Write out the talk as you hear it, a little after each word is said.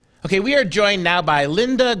Okay, we are joined now by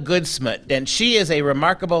Linda Goodsmith, and she is a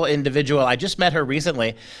remarkable individual. I just met her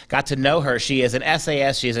recently, got to know her. She is an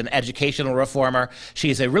essayist, she's an educational reformer,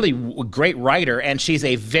 she's a really great writer, and she's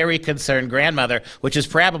a very concerned grandmother, which is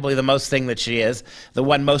probably the most thing that she is, the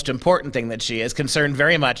one most important thing that she is, concerned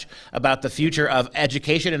very much about the future of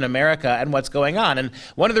education in America and what's going on. And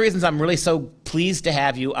one of the reasons I'm really so pleased to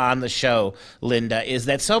have you on the show, Linda, is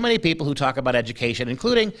that so many people who talk about education,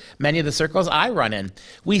 including many of the circles I run in,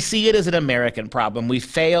 we see it as an American problem. We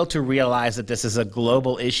fail to realize that this is a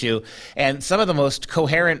global issue. And some of the most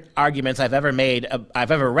coherent arguments I've ever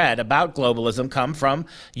read about globalism come from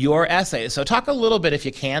your essays. So talk a little bit, if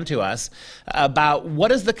you can, to us about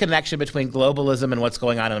what is the connection between globalism and what's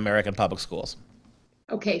going on in American public schools.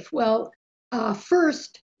 Okay, well,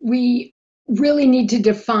 first, we really need to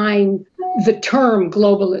define the term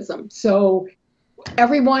globalism so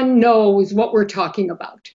everyone knows what we're talking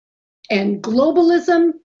about. And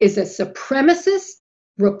globalism is a supremacist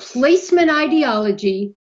replacement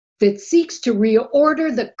ideology that seeks to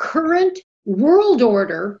reorder the current world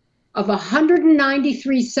order of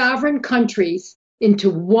 193 sovereign countries into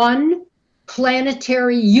one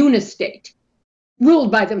planetary unistate,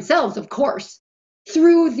 ruled by themselves, of course,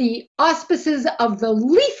 through the auspices of the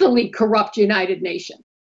lethally corrupt United Nations.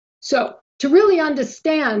 So, to really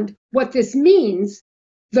understand what this means,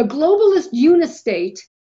 the globalist unistate,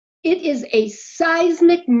 it is a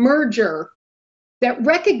seismic merger that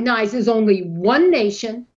recognizes only one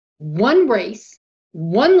nation, one race,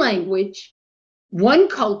 one language, one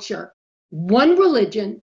culture, one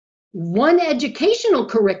religion, one educational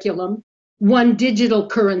curriculum, one digital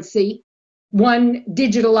currency, one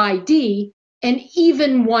digital ID, and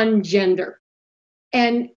even one gender.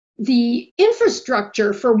 And the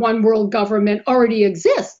infrastructure for one world government already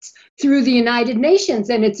exists through the United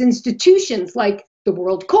Nations and its institutions like the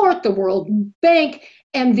World Court, the World Bank,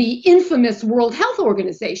 and the infamous World Health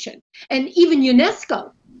Organization, and even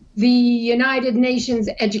UNESCO, the United Nations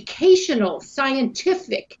educational,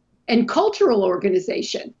 scientific, and cultural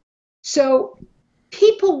organization. So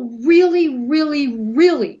people really, really,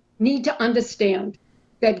 really need to understand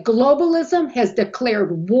that globalism has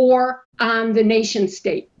declared war on the nation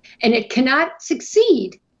state, and it cannot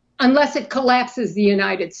succeed unless it collapses the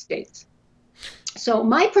United States. So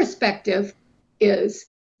my perspective is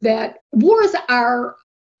that wars are,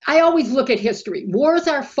 I always look at history, wars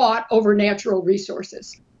are fought over natural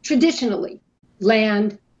resources, traditionally,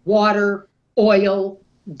 land, water, oil,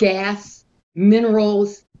 gas,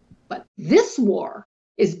 minerals, but this war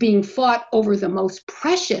is being fought over the most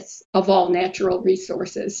precious of all natural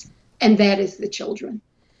resources, and that is the children.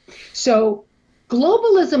 So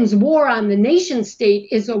globalism's war on the nation state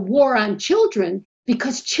is a war on children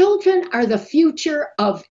because children are the future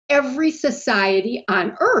of every society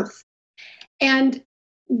on Earth. And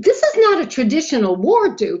this is not a traditional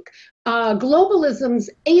war, Duke. Globalism's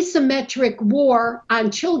asymmetric war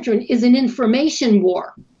on children is an information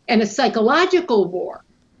war and a psychological war.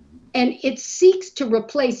 And it seeks to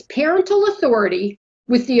replace parental authority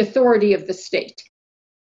with the authority of the state.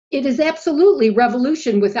 It is absolutely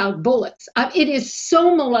revolution without bullets. It is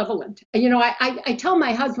so malevolent. You know, I tell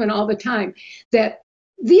my husband all the time that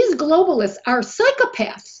these globalists are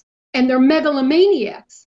psychopaths and they're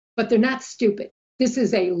megalomaniacs, but they're not stupid. This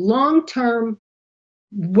is a long-term,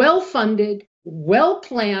 well-funded,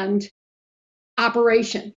 well-planned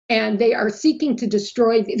operation, and they are seeking to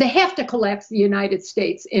destroy, they have to collapse the United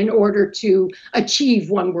States in order to achieve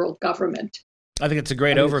one world government. I think it's a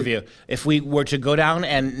great overview. If we were to go down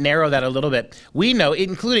and narrow that a little bit, we know,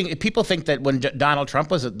 including people think that when Donald Trump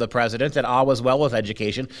was the president, that all was well with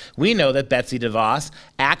education. We know that Betsy DeVos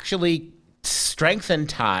actually strengthened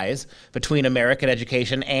ties between American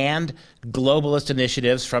education and globalist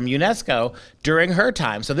initiatives from UNESCO during her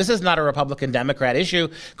time. So this is not a Republican-Democrat issue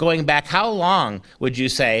going back how long, would you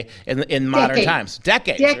say, in modern times?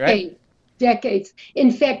 Decades, right? Decades. In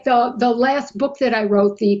fact, the last book that I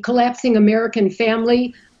wrote, The Collapsing American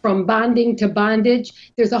Family, From Bonding to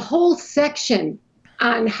Bondage, there's a whole section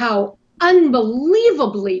on how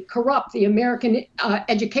unbelievably corrupt the American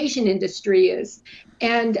education industry is.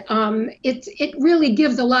 And it really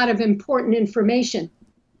gives a lot of important information.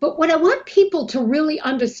 But what I want people to really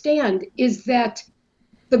understand is that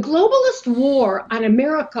the globalist war on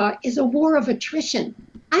America is a war of attrition.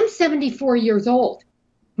 I'm 74 years old.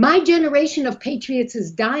 My generation of patriots is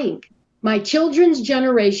dying. My children's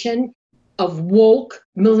generation of woke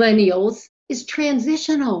millennials is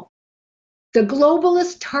transitional. The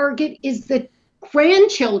globalist target is the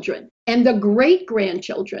grandchildren and the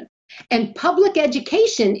great-grandchildren. And public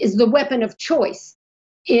education is the weapon of choice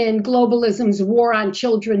in globalism's war on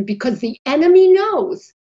children because the enemy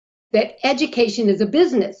knows that education is a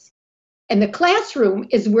business, and the classroom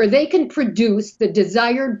is where they can produce the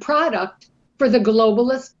desired product for the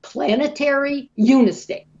globalist planetary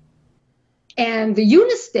unistate. And the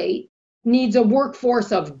unistate needs a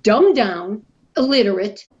workforce of dumbed down,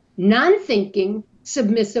 illiterate, non-thinking,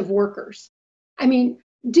 submissive workers. I mean,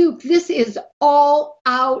 Duke, this is all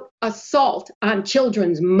out assault on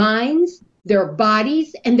children's minds, their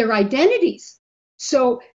bodies, and their identities.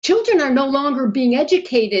 So children are no longer being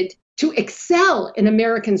educated to excel in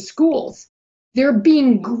American schools. They're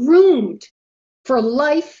being groomed for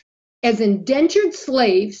life as indentured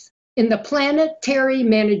slaves in the planetary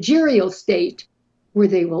managerial state where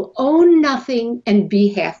they will own nothing and be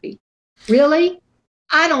happy. Really?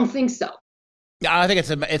 I don't think so. I think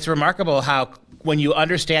it's remarkable how, when you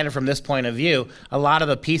understand it from this point of view, a lot of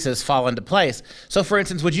the pieces fall into place. So, for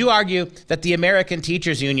instance, would you argue that the American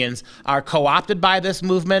teachers' unions are co-opted by this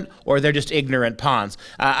movement, or they're just ignorant pawns?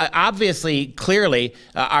 Obviously, clearly,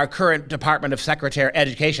 our current Department of Secretary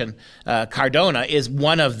Education, Cardona, is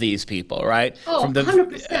one of these people, right? Oh, From the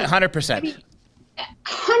 100%. 100%. I mean,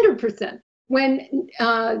 100%. When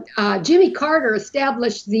Jimmy Carter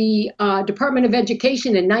established the Department of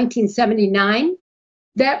Education in 1979,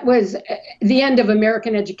 that was the end of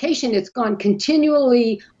American education. It's gone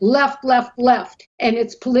continually left, left, left, and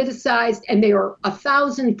it's politicized, and they are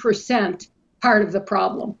 1,000% part of the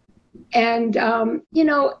problem. And,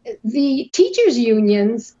 the teachers'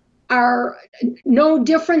 unions are no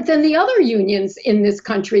different than the other unions in this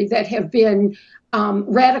country that have been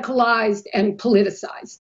radicalized and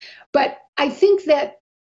politicized. But I think that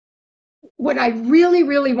what I really,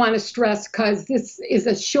 really want to stress, because this is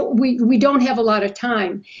a show, we don't have a lot of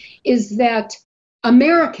time, is that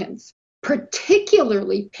Americans,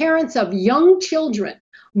 particularly parents of young children,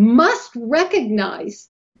 must recognize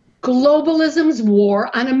globalism's war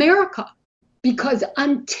on America. Because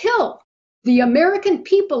until the American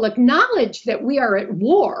people acknowledge that we are at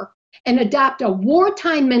war and adopt a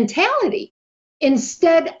wartime mentality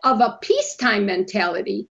instead of a peacetime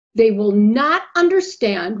mentality, they will not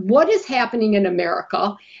understand what is happening in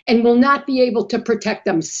America and will not be able to protect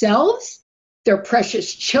themselves, their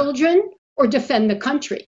precious children, or defend the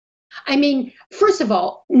country. I mean, first of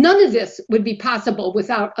all, none of this would be possible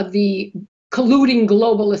without the colluding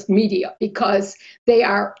globalist media, because they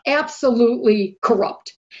are absolutely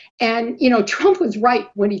corrupt. And, Trump was right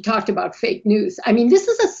when he talked about fake news. I mean, this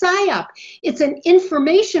is a psyop. It's an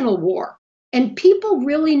informational war. And people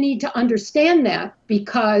really need to understand that,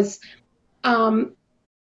 because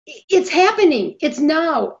it's happening. It's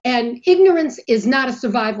now. And ignorance is not a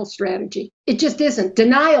survival strategy. It just isn't.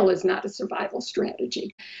 Denial is not a survival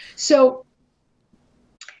strategy. So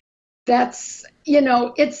that's,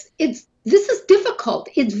 this is difficult.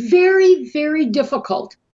 It's very, very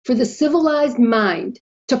difficult for the civilized mind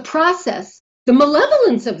to process the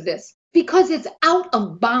malevolence of this, because it's out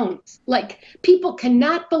of bounds. Like, people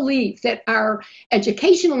cannot believe that our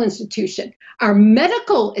educational institution, our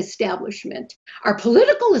medical establishment, our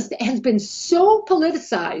political has been so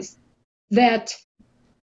politicized that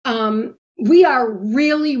we are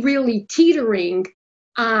really, really teetering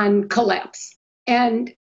on collapse.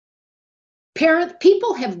 And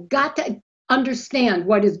people have got to understand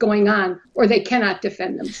what is going on, or they cannot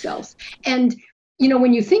defend themselves. And,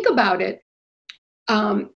 when you think about it,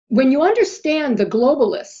 when you understand the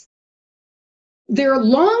globalists, their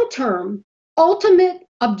long-term ultimate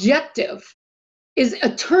objective is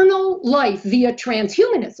eternal life via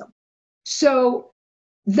transhumanism. So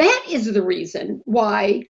that is the reason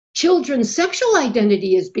why children's sexual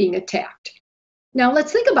identity is being attacked. Now,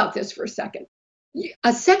 let's think about this for a second.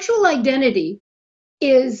 A sexual identity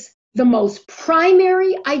is the most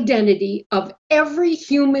primary identity of every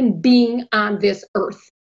human being on this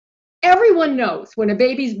earth. Everyone knows when a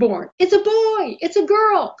baby's born, it's a boy, it's a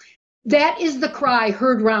girl. That is the cry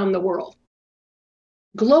heard round the world.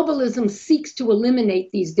 Globalism seeks to eliminate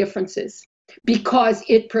these differences because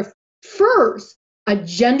it prefers a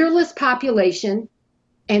genderless population,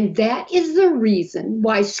 and that is the reason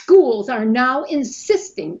why schools are now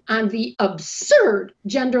insisting on the absurd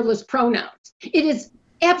genderless pronouns. It is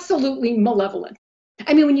absolutely malevolent.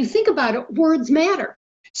 I mean, when you think about it, words matter.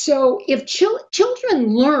 So if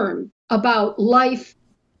children learn about life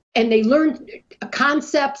and they learn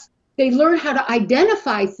concepts, they learn how to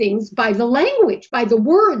identify things by the language, by the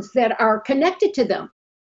words that are connected to them.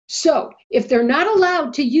 So if they're not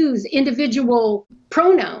allowed to use individual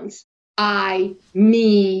pronouns, I,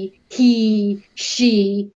 me, he,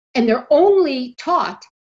 she, and they're only taught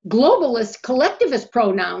globalist collectivist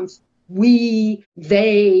pronouns, we,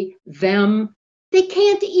 they, them, they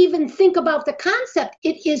can't even think about the concept.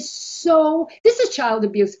 This is child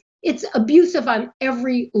abuse. it's abusive on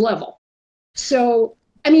every level. So,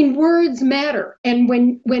 I mean, words matter. And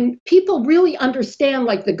when people really understand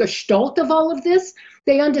like the gestalt of all of this,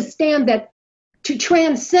 they understand that to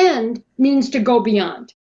transcend means to go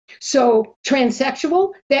beyond. So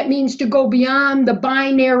transsexual, that means to go beyond the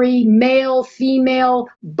binary male, female,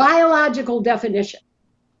 biological definition.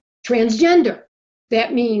 Transgender,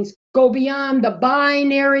 that means go beyond the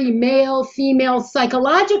binary male, female,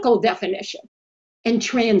 psychological definition. And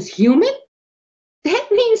transhuman, that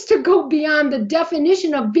means to go beyond the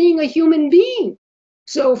definition of being a human being.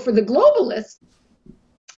 So for the globalists,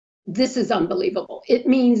 this is unbelievable. It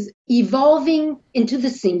means evolving into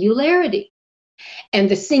the singularity. And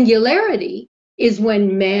the singularity is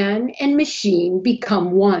when man and machine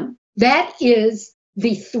become one. That is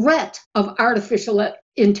the threat of artificial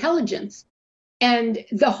intelligence. And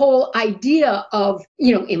the whole idea of,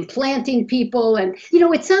 implanting people, and,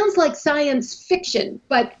 it sounds like science fiction,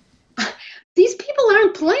 but these people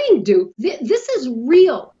aren't playing, Duke. This is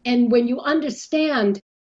real. And when you understand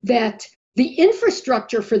that the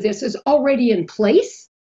infrastructure for this is already in place,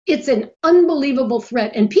 it's an unbelievable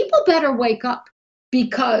threat. And people better wake up,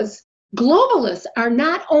 because globalists are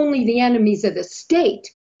not only the enemies of the state,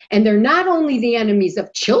 and they're not only the enemies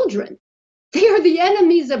of children, they are the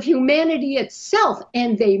enemies of humanity itself,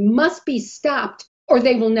 and they must be stopped or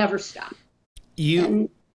they will never stop. You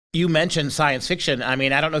mentioned science fiction. I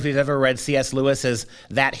mean, I don't know if you've ever read C.S. Lewis's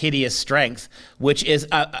That Hideous Strength, which is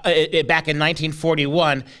back in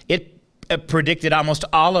 1941, it predicted almost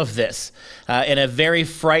all of this in a very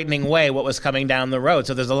frightening way, what was coming down the road.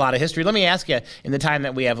 So there's a lot of history. Let me ask you, in the time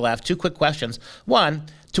that we have left, two quick questions. One,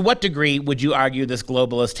 to what degree would you argue this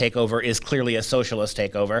globalist takeover is clearly a socialist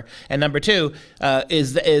takeover? And number two,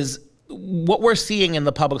 is what we're seeing in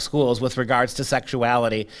the public schools with regards to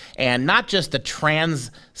sexuality, and not just the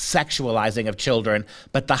transsexualizing of children,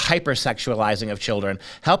 but the hypersexualizing of children.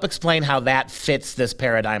 Help explain how that fits this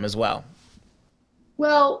paradigm as well.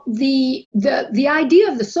 Well, the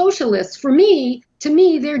idea of the socialists, to me,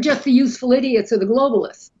 they're just the useful idiots of the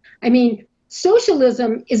globalists. I mean,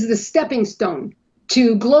 socialism is the stepping stone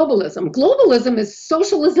to globalism. Globalism is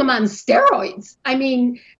socialism on steroids. I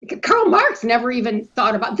mean, Karl Marx never even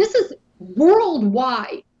thought about this. Is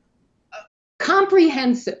worldwide,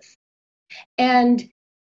 comprehensive. And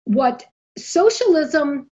what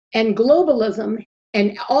socialism and globalism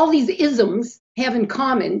and all these isms have in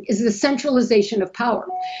common is the centralization of power.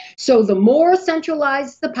 So the more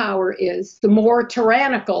centralized the power is, the more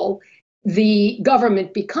tyrannical the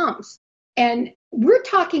government becomes. And we're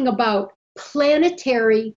talking about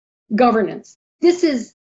planetary governance. This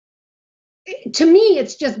is, to me,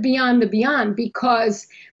 it's just beyond the beyond, because,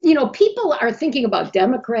 people are thinking about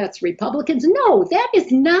Democrats, Republicans. No, that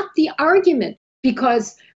is not the argument,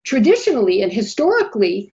 because traditionally and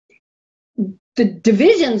historically, the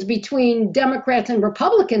divisions between Democrats and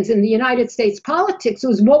Republicans in the United States politics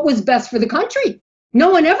was what was best for the country. No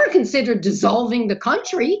one ever considered dissolving the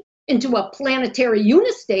country into a planetary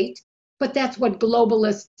unistate, but that's what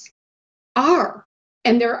globalists are.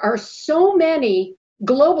 And there are so many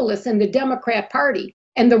globalists in the Democrat Party,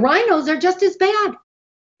 and the rhinos are just as bad,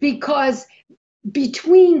 because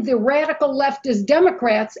between the radical leftist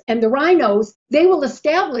Democrats and the rhinos, they will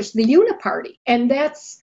establish the uniparty, and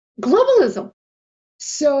that's globalism.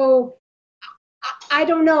 So I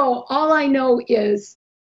don't know. All I know is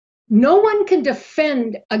no one can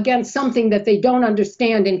defend against something that they don't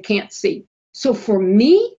understand and can't see. So for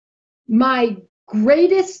me, my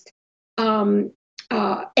greatest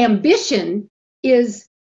ambition is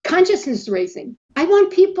consciousness raising. I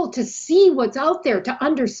want people to see what's out there, to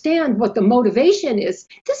understand what the motivation is.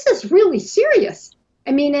 This is really serious.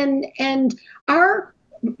 I mean, and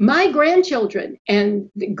my grandchildren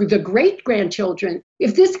and the great grandchildren,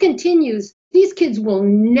 if this continues, these kids will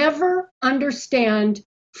never understand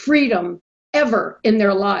freedom ever in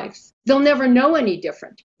their lives. They'll never know any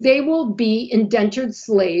different. They will be indentured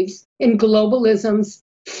slaves in globalism's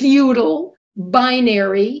feudal,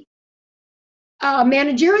 binary,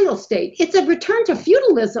 managerial state. It's a return to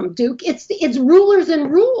feudalism, Duke. It's rulers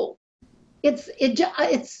and rule.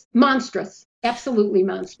 It's monstrous. Absolutely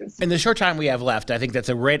monstrous. In the short time we have left, I think that's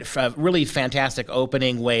a really fantastic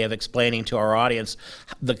opening way of explaining to our audience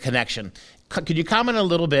the connection. Could you comment a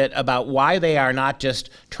little bit about why they are not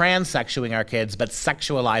just transsexuing our kids, but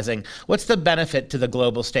sexualizing? What's the benefit to the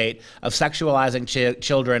global state of sexualizing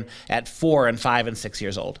children at 4 and 5 and 6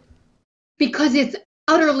 years old? Because it's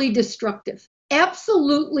utterly destructive.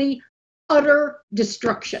 Absolutely utter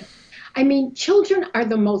destruction. I mean, children are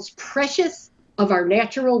the most precious of our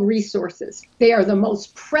natural resources. They are the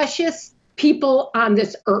most precious people on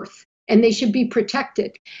this earth. and they should be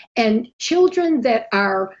protected. And children that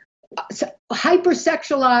are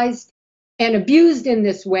hypersexualized and abused in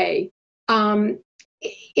this way,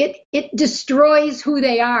 it destroys who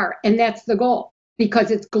they are, and that's the goal,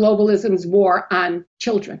 because it's globalism's war on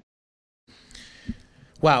children.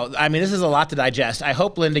 Wow, I mean, this is a lot to digest. I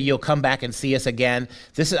hope, Linda, you'll come back and see us again.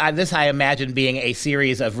 This I imagine being a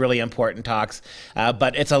series of really important talks,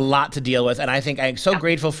 but it's a lot to deal with. And I think I'm so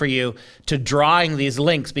grateful for you to drawing these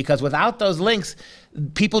links, because without those links,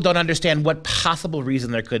 people don't understand what possible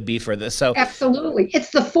reason there could be for this. So absolutely,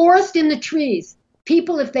 it's the forest in the trees.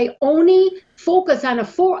 People, if they only focus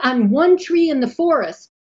on one tree in the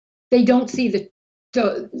forest, they don't see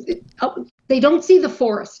they don't see the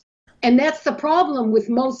forest. And that's the problem with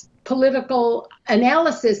most political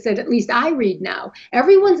analysis that at least I read now.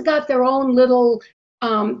 Everyone's got their own little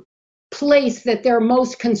place that they're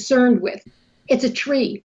most concerned with. It's a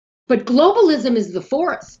tree. But globalism is the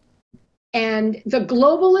forest. And the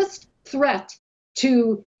globalist threat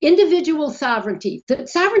to individual sovereignty, the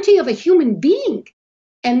sovereignty of a human being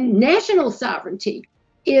and national sovereignty,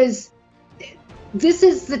 this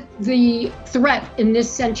is the threat in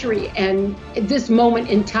this century and this moment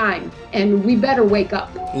in time, and we better wake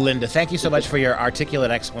up. Linda, thank you so much for your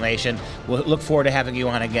articulate explanation. We'll look forward to having you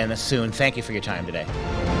on again soon. Thank you for your time today.